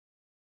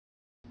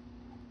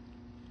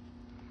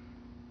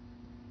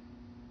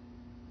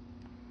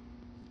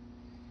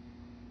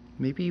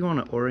Maybe you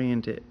want to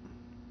orient it.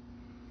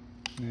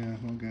 Yeah,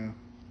 we'll go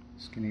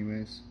skinny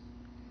ways.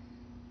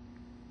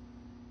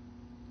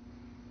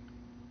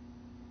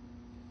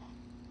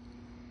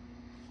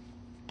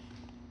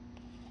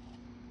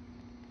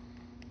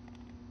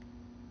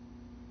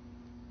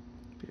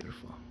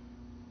 Beautiful.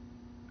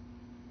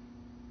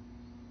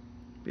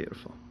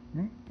 Beautiful.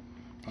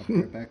 Pop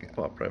right back out.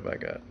 Pop right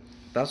back out.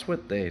 That's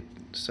what they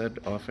said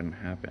often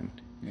happened.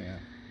 Yeah.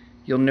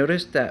 You'll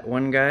notice that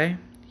one guy,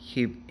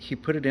 he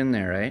put it in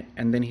there, right?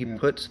 And then he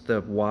puts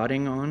the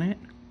wadding on it.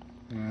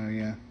 Oh,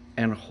 yeah.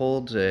 And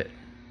holds it.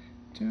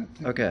 Don't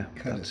think Okay. the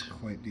cut is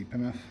quite deep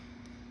enough.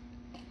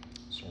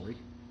 Sorry.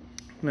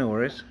 No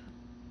worries.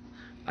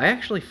 I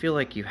actually feel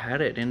like you had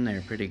it in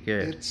there pretty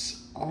good.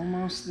 It's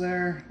almost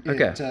there.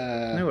 Okay.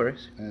 No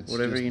worries. It's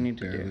whatever just you need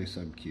to do. barely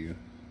sub-Q.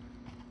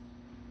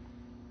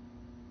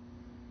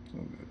 So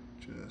I'm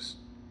gonna just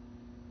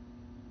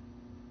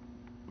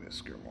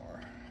whisker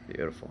more.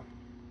 Beautiful.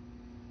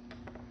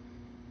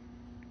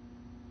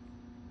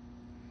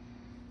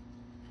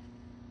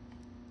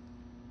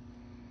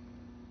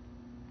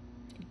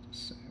 Get the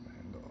same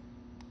angle.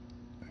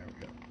 There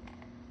we go.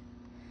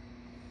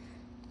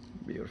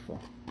 Beautiful.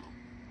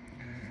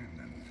 And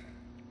then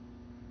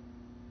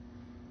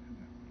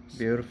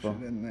Beautiful.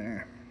 it in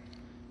there.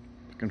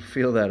 You can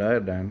feel that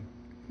iodine.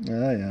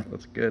 Oh yeah.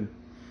 That's good.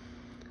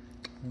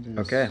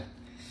 Okay.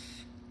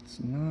 It's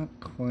not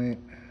quite.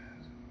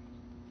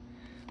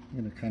 I'm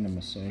gonna kind of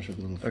massage it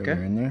a little further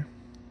in there.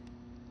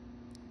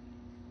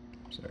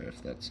 Sorry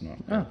if that's not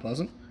very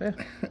pleasant. Yeah.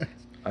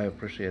 I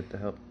appreciate the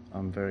help.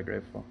 I'm very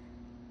grateful.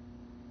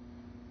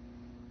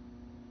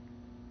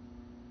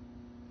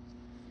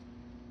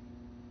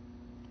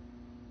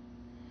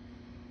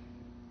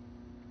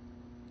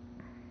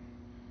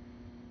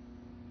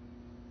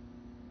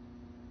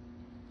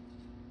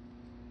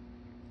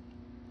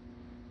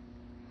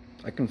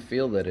 I can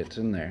feel that it's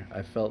in there.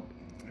 I felt...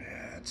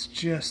 Yeah, it's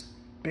just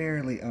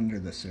barely under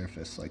the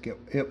surface. Like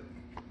it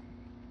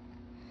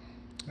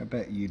I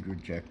bet you'd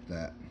reject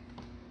that.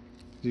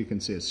 As you can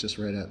see, it's just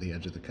right at the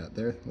edge of the cut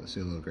there. Let's see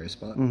a little gray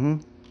spot. Mm-hmm.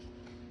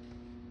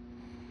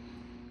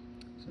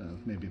 So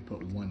maybe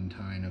put one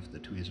tine of the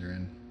tweezer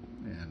in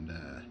and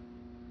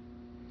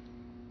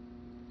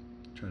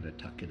try to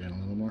tuck it in a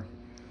little more.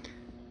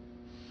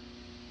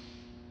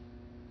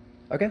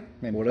 Okay,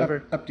 Maybe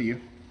whatever. Up to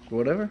you.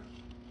 Whatever.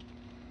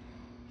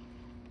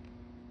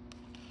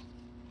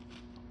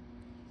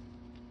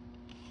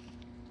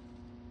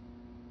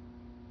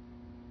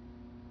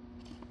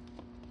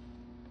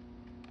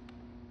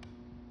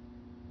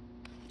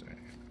 Sorry,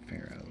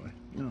 finger out of the way.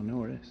 No, no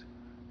worries.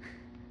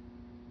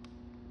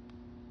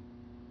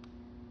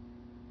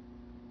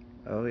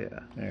 Oh yeah.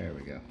 There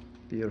we go.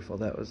 Beautiful.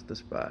 That was the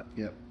spot.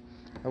 Yep.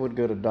 I would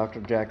go to Dr.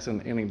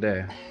 Jackson any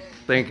day.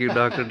 Thank you,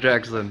 Dr.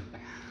 Jackson.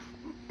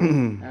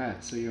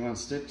 Alright, so you want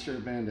stitch or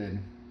band-aid?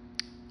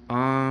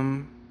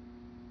 A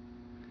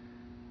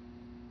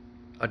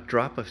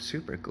drop of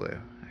super glue,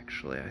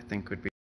 actually, I think would be